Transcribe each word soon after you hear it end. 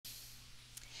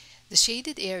The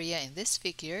shaded area in this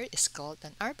figure is called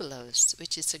an arbelos,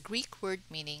 which is a Greek word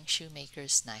meaning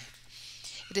shoemaker's knife.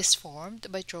 It is formed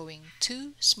by drawing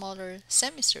two smaller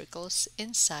semicircles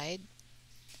inside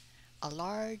a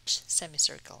large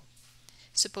semicircle.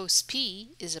 Suppose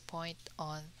P is a point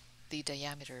on the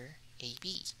diameter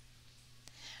AB.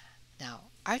 Now,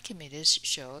 Archimedes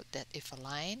showed that if a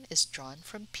line is drawn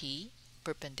from P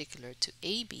perpendicular to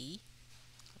AB,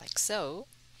 like so,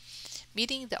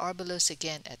 meeting the arbelos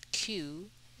again at Q,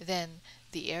 then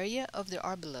the area of the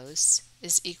arbelos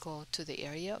is equal to the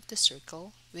area of the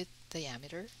circle with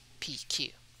diameter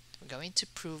PQ. We're going to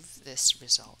prove this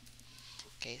result.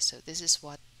 Okay, so this is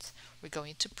what we're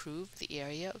going to prove. The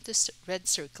area of the red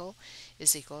circle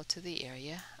is equal to the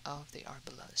area of the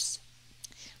arbelos.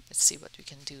 Let's see what we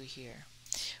can do here.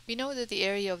 We know that the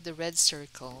area of the red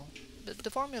circle, the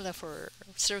formula for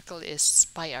circle is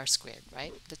pi r squared,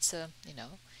 right? That's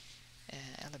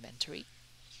elementary.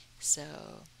 So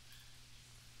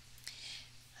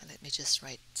let me just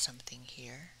write something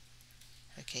here.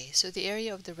 Okay, so the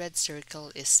area of the red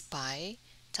circle is pi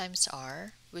times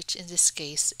r, which in this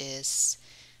case is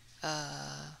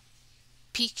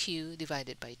PQ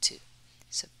divided by 2.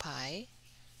 So pi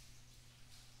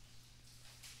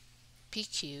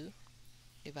PQ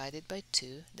divided by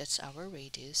 2, that's our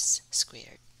radius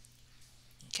squared.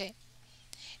 Okay,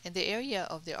 and the area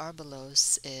of the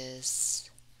arbelos is,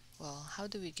 well, how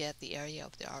do we get the area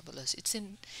of the arbelos?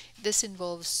 This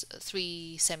involves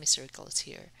three semicircles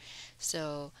here.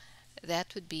 So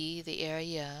that would be the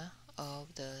area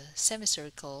of the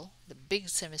semicircle, the big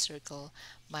semicircle,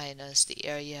 minus the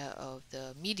area of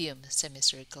the medium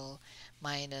semicircle,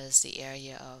 minus the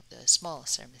area of the small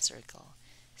semicircle.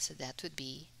 So that would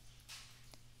be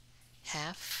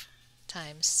half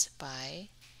times pi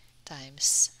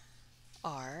times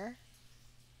r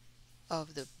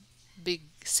of the big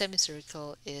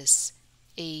semicircle is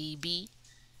AB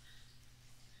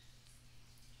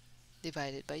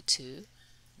divided by 2.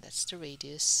 That's the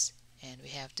radius, and we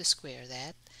have to square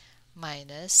that,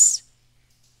 minus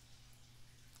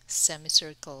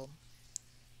semicircle,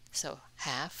 so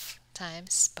half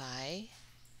times pi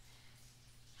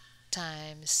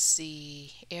times the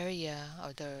area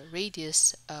or the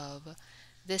radius of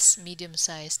this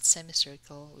medium-sized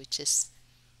semicircle, which is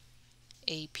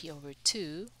AP over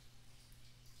 2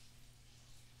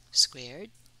 squared,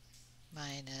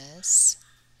 minus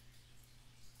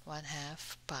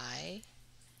 1/2 pi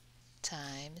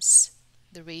times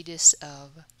the radius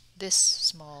of this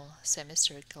small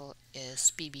semicircle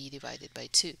is BB divided by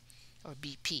 2, or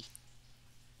BP.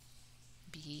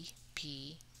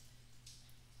 BP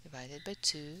divided by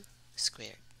 2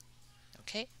 squared.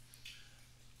 Okay?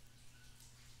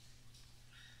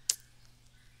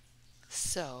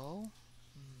 So,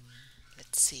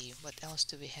 let's see, what else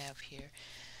do we have here?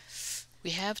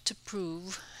 We have to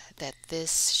prove that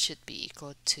this should be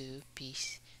equal to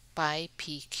pi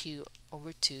PQ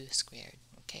over 2 squared.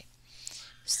 Okay,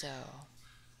 so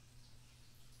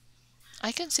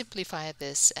I can simplify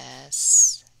this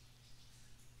as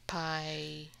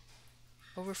pi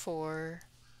over 4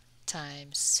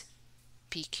 times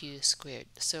PQ squared.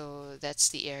 So that's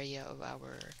the area of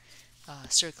our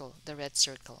circle, the red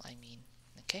circle, I mean.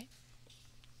 Okay,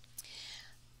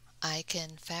 I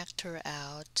can factor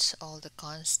out all the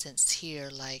constants here,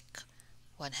 like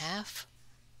 1/2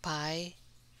 pi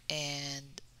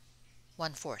and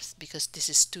 1/4, because this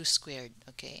is 2 squared.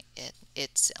 Okay,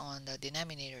 it's on the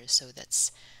denominator, so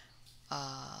that's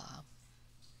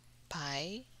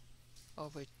pi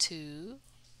over 2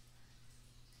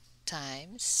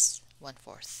 times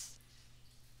 1/4.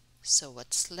 So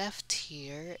what's left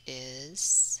here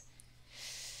is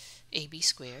AB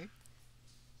squared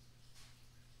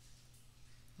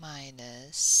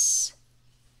minus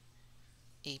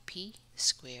AP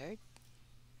squared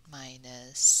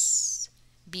minus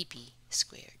BP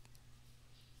squared.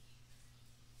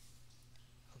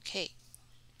 Okay,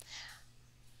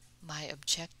 my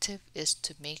objective is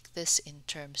to make this in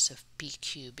terms of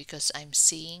PQ, because I'm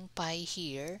seeing pi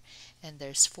here and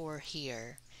there's 4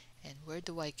 here, and where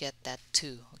do I get that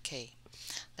 2? Okay,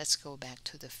 let's go back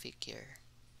to the figure.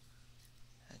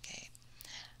 Okay,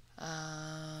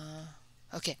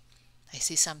 okay, I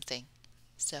see something.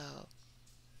 So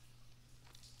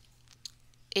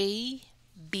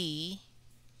AB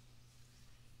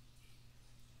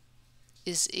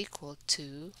is equal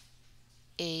to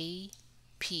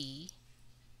AP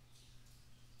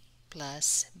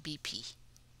plus BP.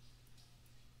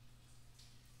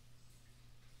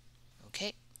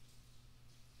 Okay,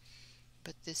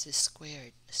 but this is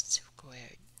squared,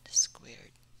 squared.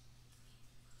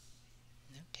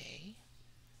 Okay,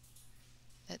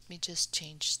 Let me just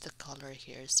change the color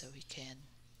here so we can.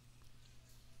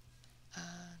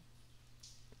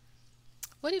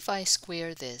 What if I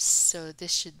square this? So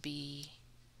this should be,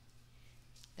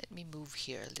 let me move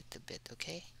here a little bit,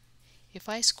 okay? If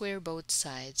I square both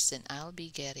sides, then I'll be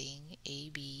getting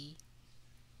AB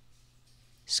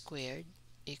squared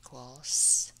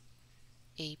equals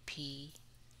AP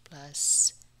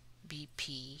plus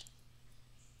BP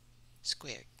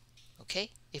squared.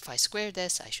 Okay? If I square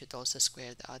this, I should also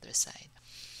square the other side.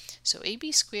 So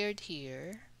AB squared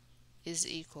here is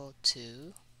equal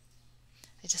to,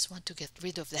 I just want to get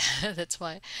rid of that. That's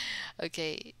why.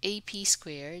 Okay, AP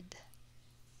squared.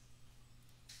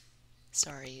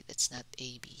 Sorry, that's not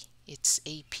AB. It's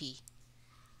AP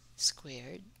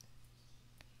squared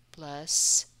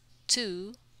plus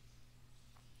 2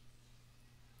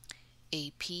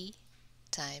 AP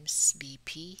times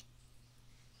BP.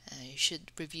 You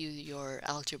should review your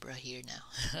algebra here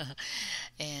now.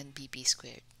 And BP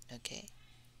squared. Okay.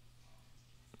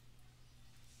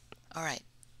 Alright.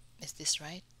 Is this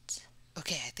right?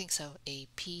 Okay, I think so.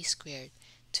 AP squared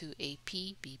to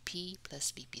AP BP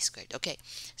plus BP squared. Okay,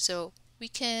 so we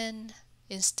can,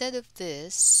 instead of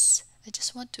this, I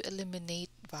just want to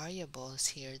eliminate variables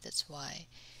here. That's why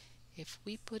if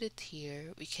we put it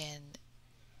here, we can,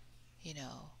 you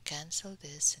know, cancel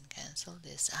this and cancel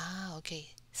this. Ah, okay.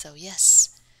 So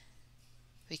yes,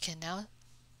 we can now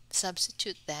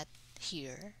substitute that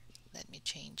here. Let me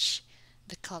change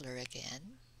the color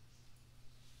again.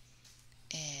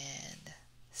 And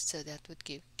so that would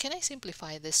give, can I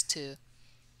simplify this to,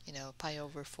 you know, pi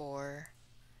over 4?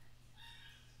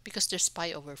 Because there's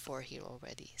pi over 4 here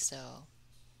already. So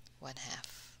 1/2.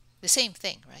 The same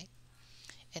thing, right?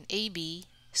 And AB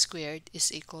squared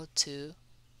is equal to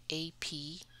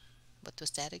AP, what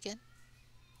was that again?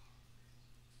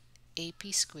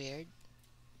 AP squared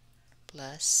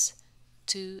plus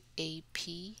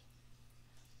 2AP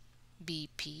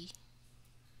BP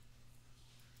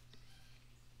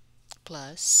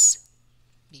plus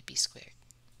BP squared.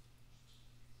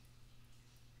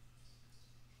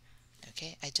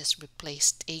 Okay, I just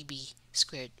replaced AB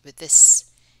squared with this.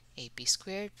 AP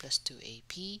squared plus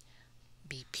 2AP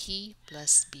BP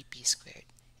plus BP squared.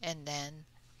 And then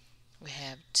we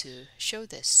have to show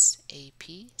this.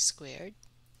 AP squared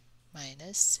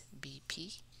minus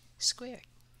BP squared.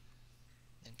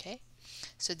 Okay,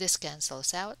 so this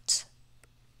cancels out.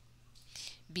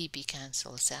 BP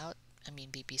cancels out. I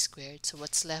mean BP squared. So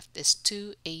what's left is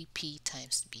 2AP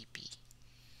times BP.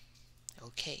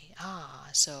 Okay,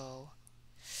 so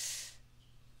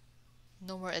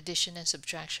no more addition and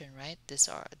subtraction, right? This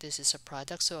is a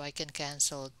product, so I can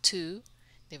cancel 2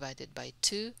 divided by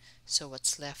 2. So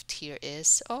what's left here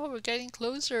is, oh, we're getting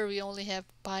closer. We only have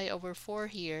pi over 4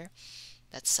 here.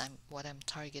 That's what I'm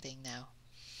targeting now.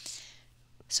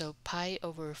 So pi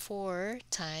over 4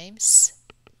 times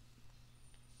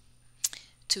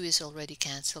 2 is already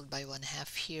canceled by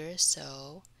 1/2 here.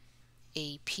 So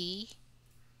AP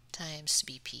times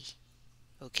BP.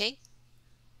 Okay?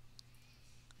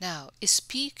 Now, is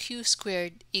PQ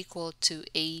squared equal to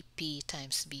AP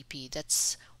times BP?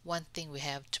 That's one thing we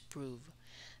have to prove.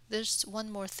 There's one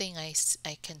more thing I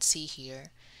can see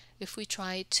here. If we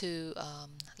try to,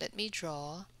 let me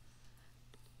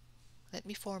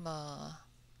form a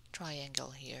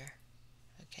triangle here,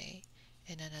 okay,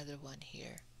 and another one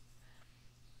here.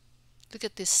 Look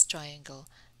at this triangle.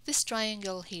 This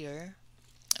triangle here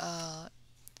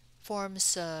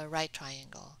forms a right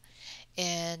triangle.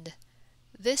 And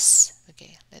this,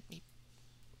 okay, let me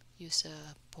use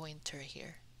a pointer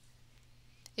here.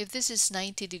 If this is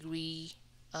 90 degree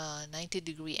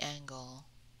angle,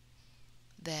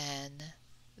 then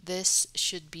this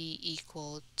should be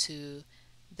equal to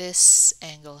this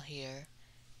angle here,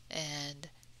 and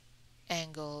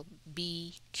angle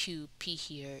BQP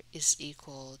here is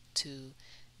equal to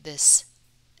this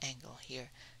angle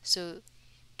here. So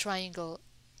triangle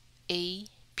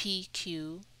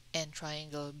APQ and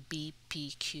triangle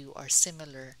BPQ are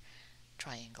similar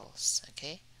triangles.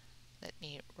 Okay, let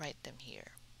me write them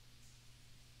here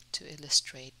to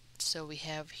illustrate. So we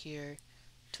have here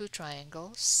two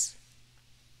triangles.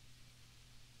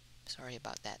 Sorry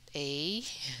about that. A,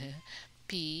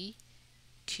 P,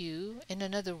 Q, and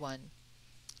another one.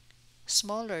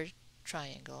 Smaller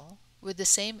triangle with the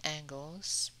same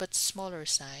angles but smaller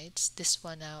sides. This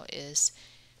one now is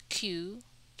Q.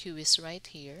 Q is right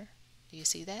here. Do you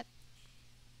see that?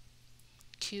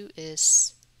 Q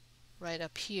is right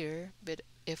up here, but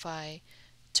if I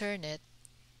turn it,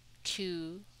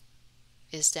 Q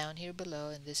is down here below,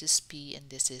 and this is P, and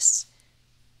this is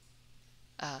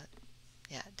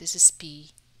this is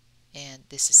P, and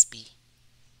this is B.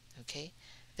 Okay,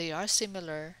 they are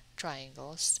similar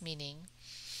triangles, meaning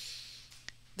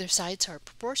their sides are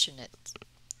proportionate.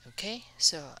 Okay,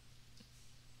 so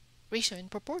ratio in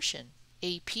proportion.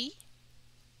 AP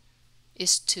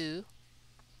is to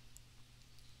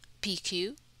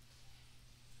PQ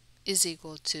is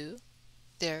equal to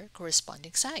their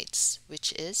corresponding sides,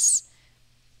 which is,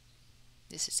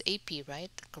 this is AP,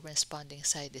 right? The corresponding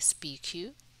side is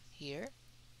PQ here,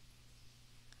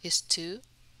 is to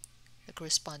the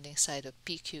corresponding side of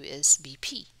PQ is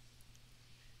BP.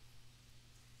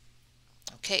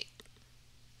 Okay.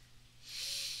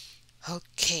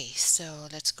 Okay, so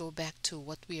let's go back to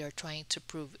what we are trying to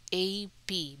prove. AP,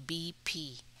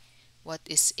 BP. What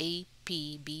is AP,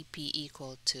 BP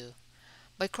equal to?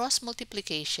 By cross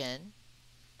multiplication,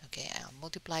 okay, I'll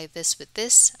multiply this with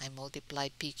this. I multiply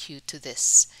PQ to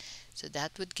this. So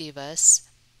that would give us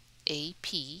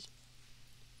AP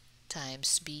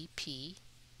times BP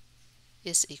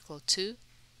is equal to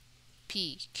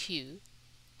PQ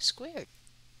squared.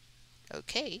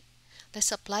 Okay,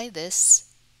 let's apply this.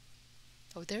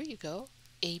 Oh, there you go.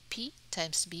 AP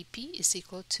times BP is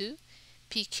equal to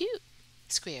PQ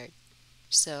squared.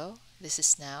 So this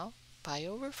is now pi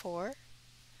over 4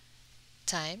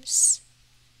 times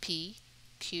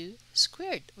PQ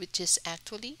squared, which is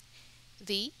actually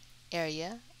the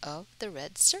area of the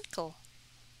red circle.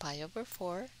 Pi over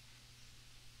 4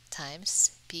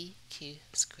 times PQ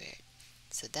squared.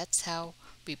 So that's how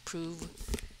we proved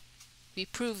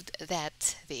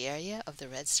that the area of the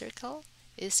red circle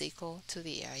is equal to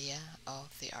the area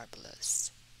of the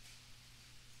Arbelos.